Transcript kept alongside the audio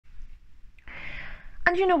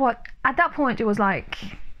And you know what? At that point, it was like,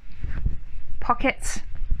 pockets,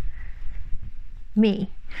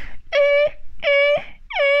 me.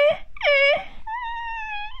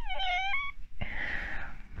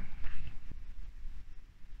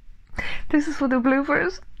 This is for the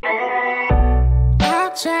bloopers.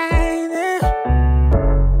 I'll change it.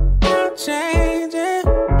 I'll change it.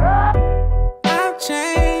 I'll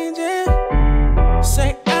change it.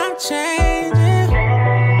 Say I'll change it.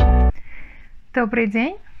 Добрый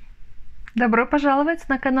день. Добро пожаловать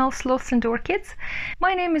на канал Sloths and Orchids.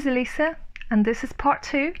 My name is Alisa, and this is part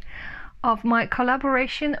 2 of my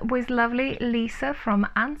collaboration with lovely Lisa from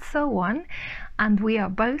And So On, and we are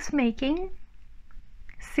both making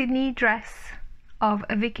Cidney dress of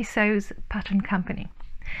Vikisews pattern company.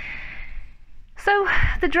 So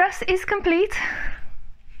the dress is complete.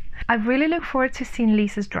 I really look forward to seeing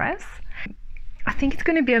Lisa's dress. I think it's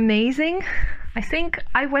going to be amazing. I think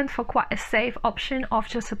I went for quite a safe option of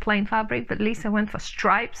just a plain fabric, but Lisa went for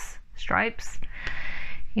stripes,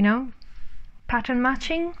 you know, pattern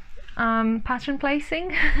matching, pattern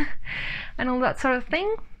placing and all that sort of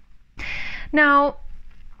thing. Now,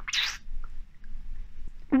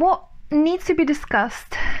 what needs to be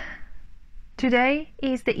discussed today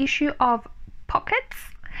is the issue of pockets.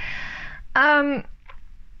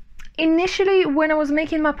 Initially, when I was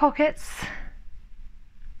making my pockets,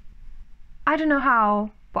 I don't know how,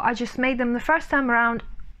 but I just made them the first time around.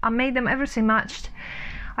 I made them everything matched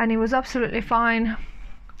and it was absolutely fine.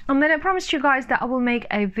 And then I promised you guys that I will make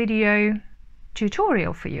a video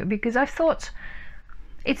tutorial for you, because I thought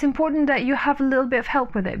it's important that you have a little bit of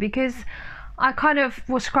help with it, because I kind of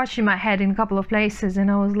was scratching my head in a couple of places and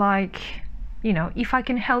I was like, you know, if I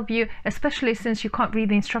can help you, especially since you can't read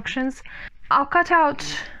the instructions. I'll cut out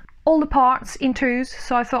all the parts in twos,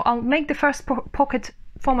 so I thought I'll make the first pocket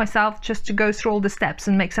for myself just to go through all the steps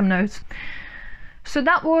and make some notes. So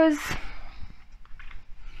that was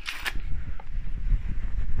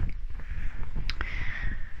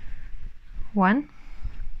one.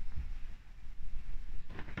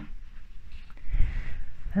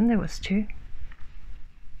 Then there was two.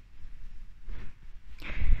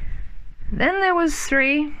 Then there was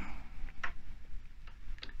three.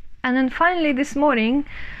 And then finally this morning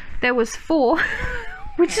there was four,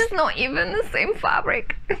 which is not even the same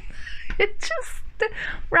fabric. It's just the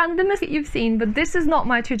randomest you've seen, but this is not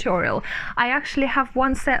my tutorial. I actually have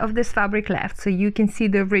one set of this fabric left, so you can see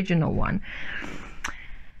the original one.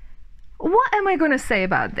 What am I going to say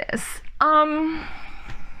about this?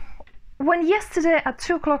 When yesterday at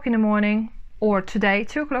 2 o'clock in the morning, or today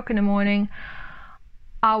 2 o'clock in the morning,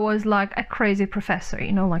 I was like a crazy professor,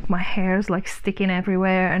 you know, like my hair's like sticking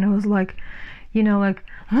everywhere, and I was like, you know, like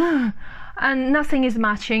and nothing is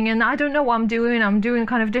matching, and I don't know what I'm doing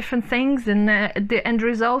kind of different things, and the end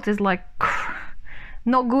result is like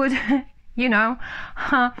not good. You know.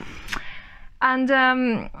 And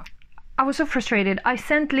I was so frustrated. I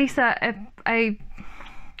sent Lisa a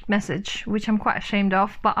message, which I'm quite ashamed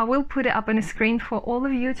of, but I will put it up on the screen for all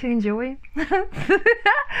of you to enjoy.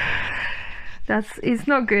 It's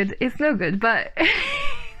not good, it's no good, but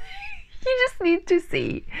you just need to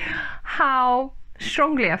see how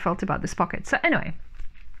strongly I felt about this pocket. So anyway,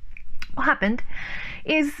 what happened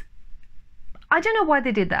is, I don't know why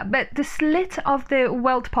they did that, but the slit of the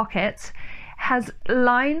welt pocket has a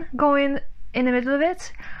line going in the middle of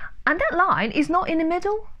it, and that line is not in the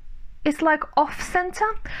middle. It's like off center,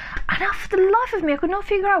 and after the life of me I could not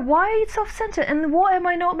figure out why it's off center and what am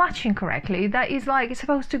I not matching correctly. That is like, it's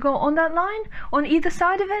supposed to go on that line on either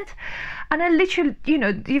side of it. And I literally, you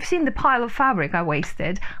know, you've seen the pile of fabric I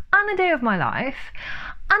wasted on a day of my life.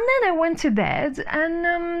 And then I went to bed,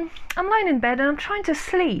 and I'm lying in bed and I'm trying to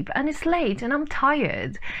sleep, and it's late and I'm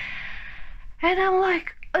tired, and I'm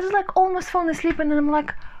like, I was like almost falling asleep, and then I'm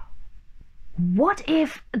like, what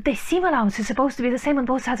if the seam allowance is supposed to be the same on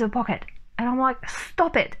both sides of the pocket? And I'm like,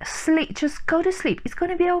 stop it, sleep, just go to sleep, it's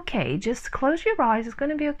going to be okay, just close your eyes, it's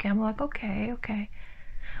going to be okay. I'm like, okay,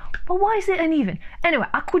 but why is it uneven? Anyway,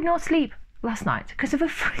 I could not sleep last night because of a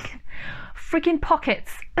freaking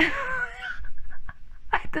pockets. I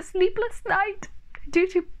had a sleepless night due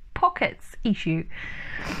to pockets issue.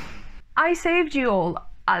 I saved you all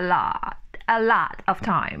a lot of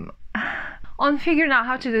time on figuring out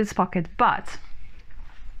how to do this pocket, but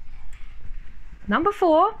number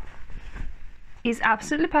 4 is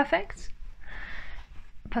absolutely perfect.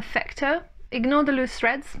 Perfecto. Ignore the loose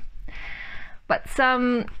threads, but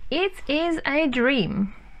it is a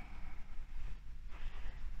dream.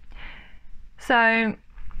 So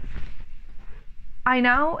I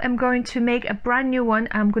now am going to make a brand new one.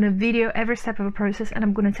 I'm going to video every step of the process, and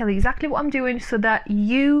I'm going to tell you exactly what I'm doing so that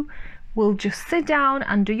you will just sit down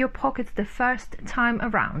and do your pockets the first time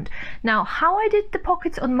around. Now, how I did the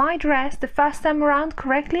pockets on my dress the first time around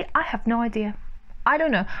correctly, I have no idea. I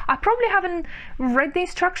don't know. I probably haven't read the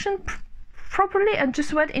instruction properly and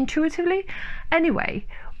just went intuitively. Anyway,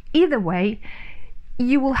 either way,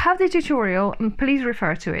 you will have the tutorial, and please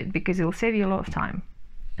refer to it because it will save you a lot of time.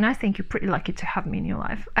 And I think you're pretty lucky to have me in your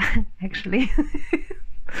life, actually.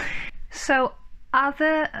 So,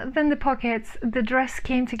 other than the pockets, the dress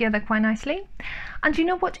came together quite nicely. And you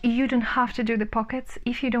know what? You don't have to do the pockets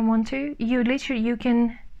if you don't want to. You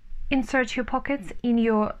can insert your pockets in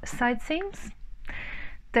your side seams.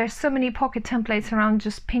 There's so many pocket templates around,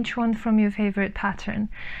 just pinch one from your favorite pattern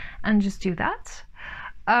and just do that.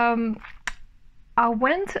 I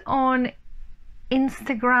went on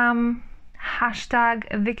Instagram hashtag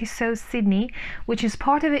Vikisews Cidney, which is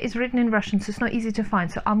part of it is written in Russian, so it's not easy to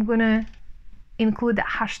find. So I'm gonna include that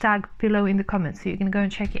hashtag below in the comments so you can go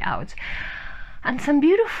and check it out. And some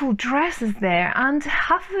beautiful dresses there, and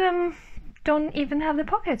half of them don't even have the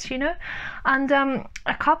pockets, you know. And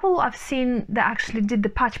a couple I've seen that actually did the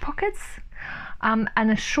patch pockets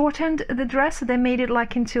and shortened the dress, so they made it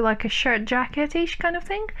like into like a shirt jacket-ish kind of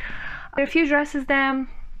thing. There are a few dresses there,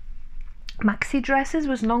 maxi dresses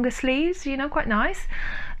with longer sleeves, you know, quite nice.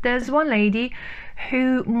 There's one lady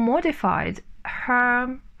who modified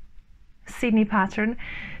her Cidney pattern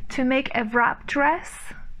to make a wrap dress,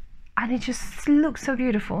 and it just looks so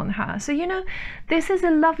beautiful on her. So, you know, this is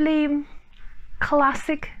a lovely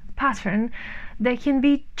classic pattern. They can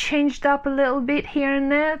be changed up a little bit here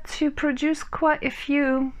and there to produce quite a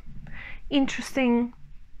few interesting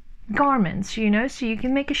garments, you know. So you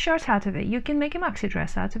can make a shirt out of it, you can make a maxi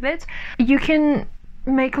dress out of it, you can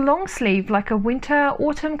make a long sleeve like a winter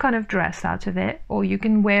autumn kind of dress out of it, or you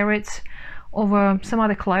can wear it over some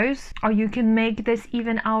other clothes, or you can make this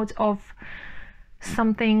even out of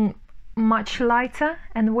something much lighter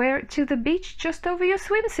and wear it to the beach just over your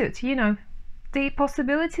swimsuit. You know, the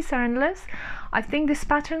possibilities are endless. I think this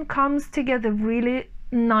pattern comes together really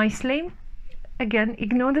nicely. Again,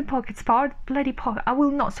 ignore the pockets part. Bloody pocket. I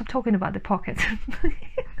will not stop talking about the pockets.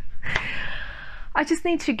 I just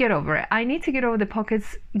need to get over it. I need to get over the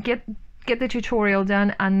pockets, get the tutorial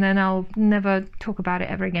done, and then I'll never talk about it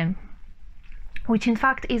ever again. Which in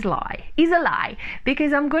fact is a lie,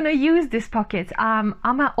 because I'm gonna use these pockets. I'm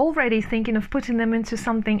already thinking of putting them into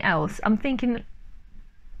something else. I'm thinking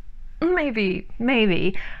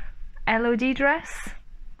maybe LOD dress.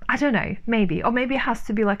 I don't know, maybe, or maybe it has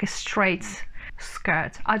to be like a straight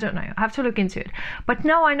skirt. I don't know, I have to look into it. But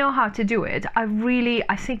now I know how to do it. I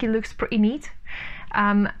think it looks pretty neat,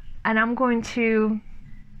 and I'm going to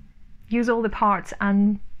use all the parts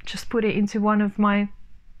and just put it into one of my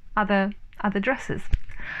other dresses.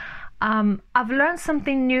 I've learned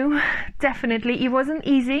something new. Definitely, it wasn't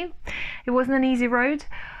easy. It wasn't an easy road,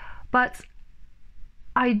 but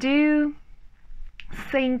I do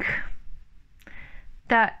think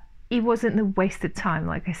that it wasn't a wasted time.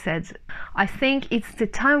 Like I said, I think it's the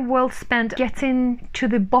time well spent getting to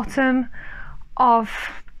the bottom of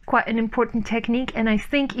quite an important technique, and I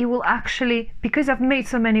think it will actually, because I've made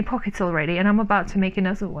so many pockets already and I'm about to make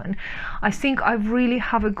another one, I think I really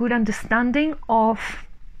have a good understanding of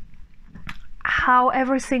how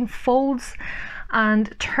everything folds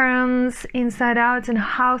and turns inside out and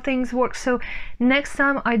how things work. So next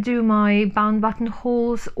time I do my bound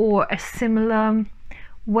buttonholes or a similar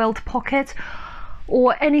welt pocket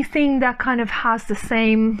or anything that kind of has the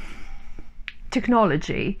same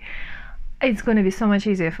technology, it's going to be so much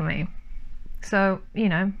easier for me. So, you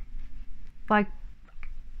know, like,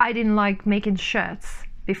 I didn't like making shirts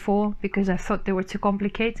before because I thought they were too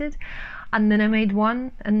complicated, and then I made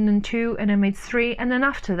one, and then two, and I made three, and then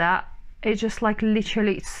after that it's just like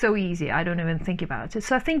literally it's so easy I don't even think about it.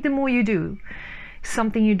 So I think the more you do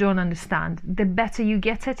something you don't understand, the better you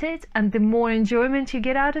get at it and the more enjoyment you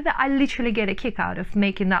get out of it. I literally get a kick out of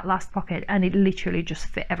making that last pocket, and it literally just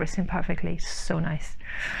fit everything perfectly. So nice.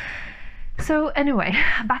 So anyway,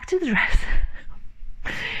 back to the dress.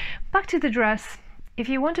 Back to the dress. If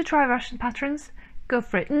you want to try Russian patterns, go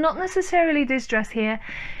for it. Not necessarily this dress here.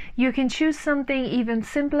 You can choose something even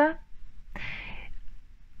simpler.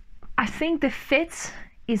 I think the fit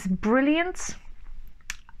is brilliant.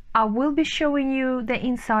 I will be showing you the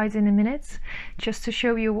insides in a minute, just to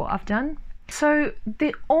show you what I've done. So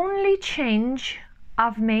the only change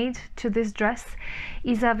I've made to this dress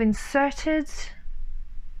is I've inserted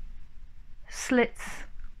slits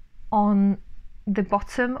on the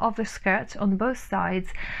bottom of the skirt on both sides.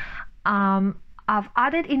 I've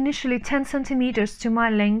added initially 10 centimeters to my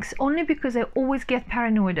lengths only because I always get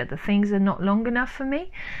paranoid that the things are not long enough for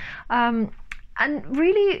me, and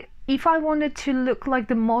really if I wanted to look like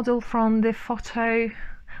the model from the photo,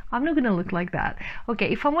 I'm not gonna look like that. Okay,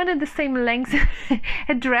 if I wanted the same length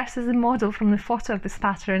a dress as the model from the photo of this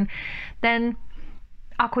pattern, then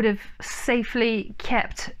I could have safely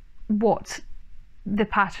kept what the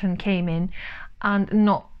pattern came in and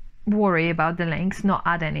not worry about the lengths, not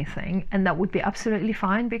add anything, and that would be absolutely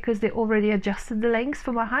fine because they already adjusted the lengths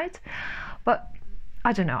for my height. But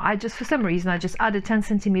I don't know, I just, for some reason, I just added 10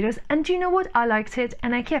 centimeters, and do you know what? I liked it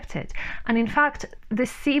and I kept it. And in fact, the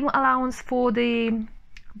seam allowance for the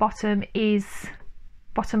bottom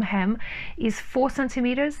hem is 4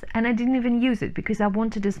 centimeters, and I didn't even use it because I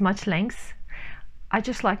wanted as much length. I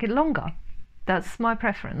just like it longer. That's my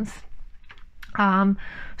preference.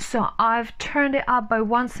 So I've turned it up by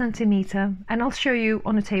 1 centimeter, and I'll show you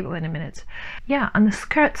on the table in a minute. Yeah, and the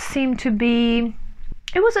skirt seemed to be,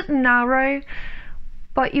 it wasn't narrow,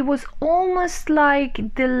 but it was almost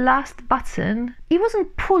like the last button. It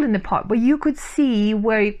wasn't pulling apart, but you could see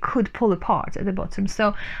where it could pull apart at the bottom.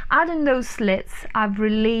 So adding those slits, I've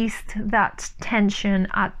released that tension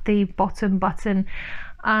at the bottom button,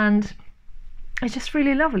 and it's just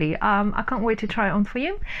really lovely. I can't wait to try it on for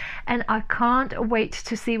you, and I can't wait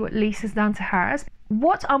to see what Lisa's done to hers.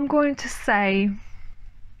 What I'm going to say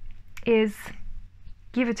is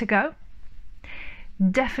give it a go.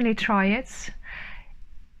 Definitely try it.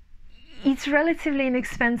 It's relatively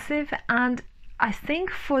inexpensive, and I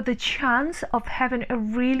think for the chance of having a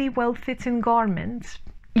really well-fitting garment,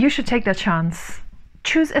 you should take that chance.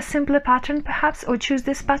 Choose a simpler pattern perhaps, or choose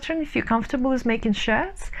this pattern if you're comfortable with making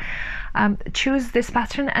shirts. Choose this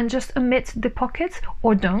pattern and just omit the pockets,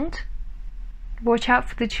 or don't. Watch out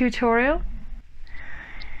for the tutorial.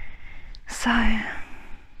 So,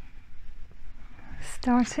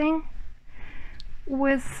 starting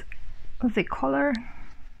with the collar.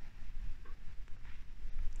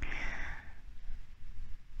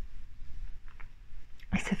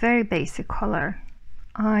 It's a very basic collar.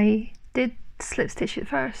 I did slip stitch it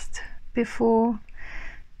first before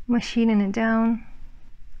machining it down,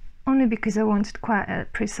 only because I wanted quite a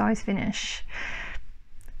precise finish,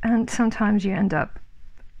 and sometimes you end up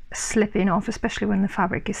slipping off, especially when the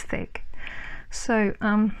fabric is thick. So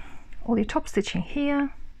all your top stitching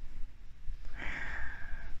here.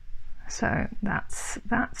 So that's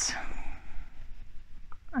that.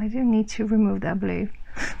 I do need to remove that blue.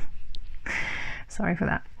 Sorry for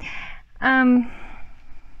that.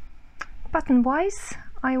 Button wise,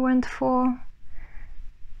 I went for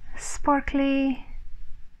sparkly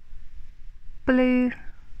blue.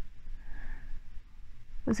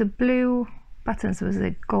 Was a blue buttons with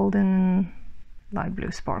a golden light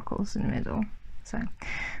blue sparkles in the middle. So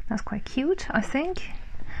that's quite cute, I think.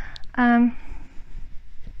 The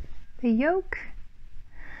yoke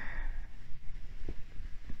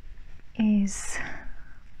is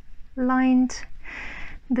lined.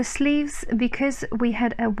 The sleeves, because we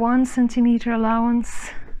had a 1 centimeter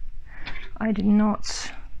allowance, I did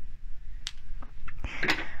not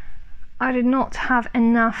have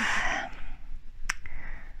enough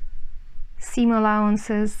seam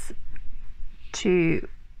allowances to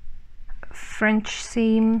French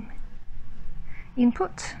seam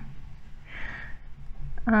input,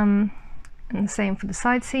 and the same for the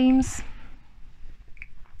side seams.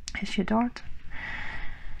 Here's your dart.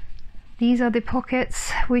 These are the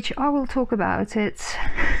pockets, which I will talk about it,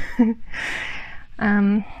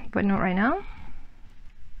 but not right now.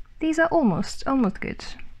 These are almost good.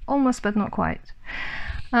 Almost, but not quite.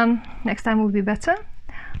 Next time will be better.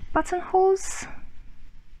 Buttonholes,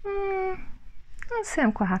 I'd say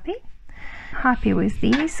I'm quite happy with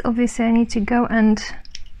these. Obviously I need to go and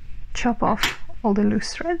chop off all the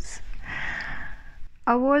loose threads.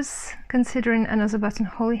 I was considering another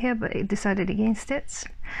buttonhole here, but I decided against it.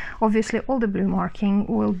 Obviously all the blue marking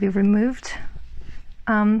will be removed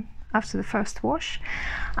after the first wash,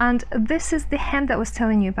 and this is the hem that I was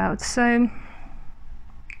telling you about. So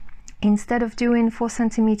instead of doing 4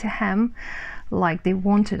 centimeter hem like they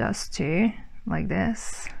wanted us to, like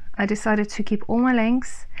this, I decided to keep all my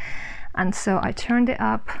lengths, and so I turned it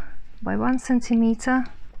up by 1 centimeter,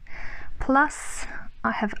 plus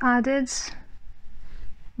I have added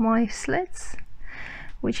my slits,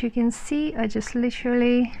 which you can see I just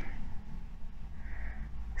literally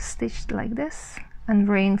stitched like this and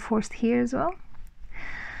reinforced here as well.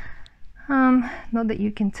 Not that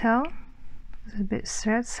you can tell, there's a bit of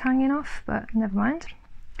threads hanging off, but never mind.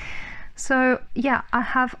 So yeah, I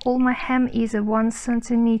have all my hem is a 1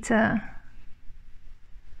 centimeter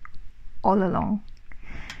all along.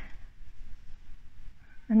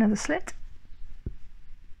 Another slit.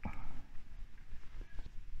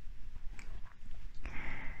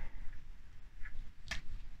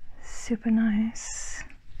 super nice.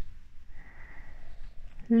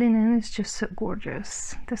 Linen is just so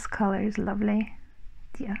gorgeous. This color is lovely.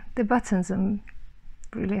 Yeah, the buttons I'm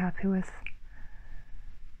really happy with.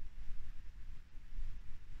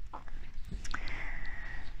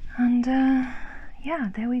 And yeah,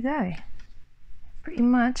 there we go. Pretty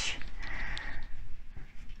much.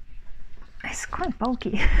 It's quite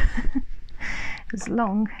bulky. It's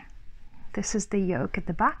long. This is the yoke at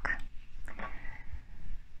the back.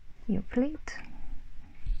 Yoke pleat.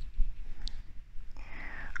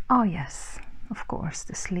 Oh yes, of course,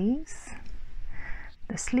 the sleeves.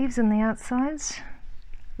 The sleeves on the outsides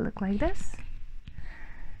look like this.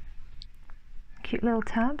 Cute little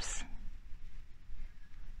tabs.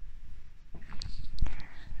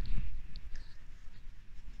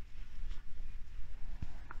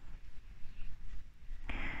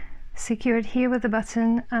 Secured here with a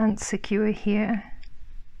button and secure here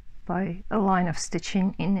by a line of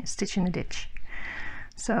stitching in a ditch.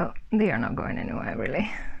 So they are not going anywhere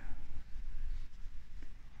really.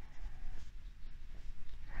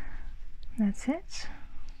 That's it.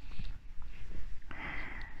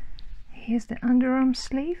 Here's the underarm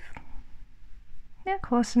sleeve. Yeah,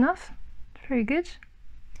 close enough. Very good.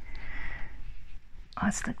 Oh,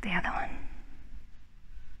 let's look the other one.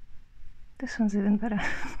 This one's even better.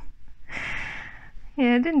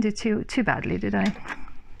 Yeah, I didn't do too badly, did I?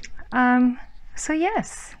 So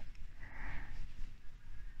yes.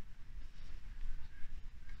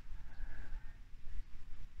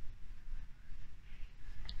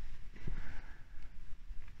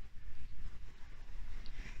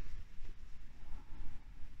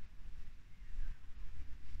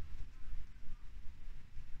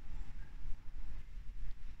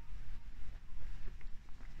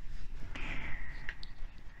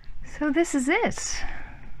 So this is it.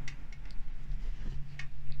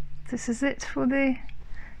 This is it for the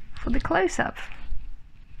close-up.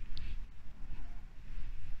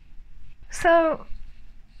 So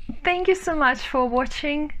thank you so much for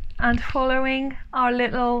watching and following our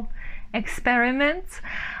little experiment,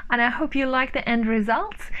 and I hope you like the end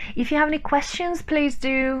results. If you have any questions, please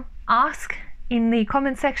do ask in the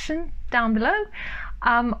comment section down below,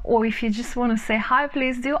 or if you just want to say hi,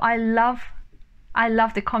 please do. I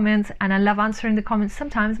love the comments and I love answering the comments.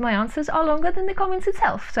 Sometimes my answers are longer than the comments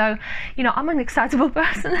itself, so you know, I'm an excitable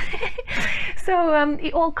person. So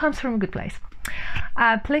it all comes from a good place,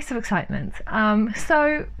 a place of excitement.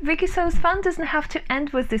 So Vikisews fun doesn't have to end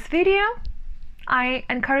with this video. I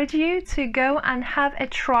encourage you to go and have a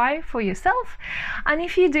try for yourself, and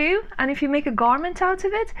if you do, and if you make a garment out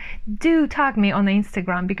of it, do tag me on the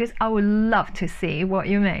Instagram, because I would love to see what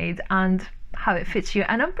you made and how it fits you,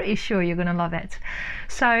 and I'm pretty sure you're gonna love it.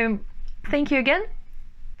 So thank you again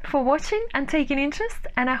for watching and taking interest,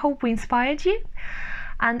 and I hope we inspired you.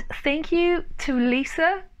 And thank you to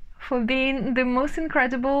Lisa for being the most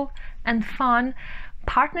incredible and fun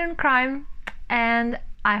partner in crime, and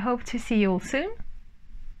I hope to see you all soon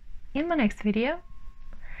in my next video.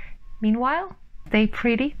 Meanwhile, stay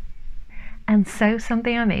pretty and sew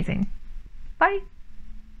something amazing. Bye!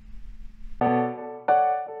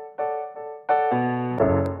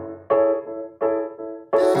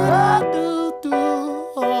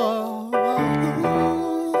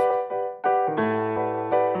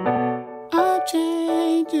 I'm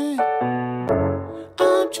changing.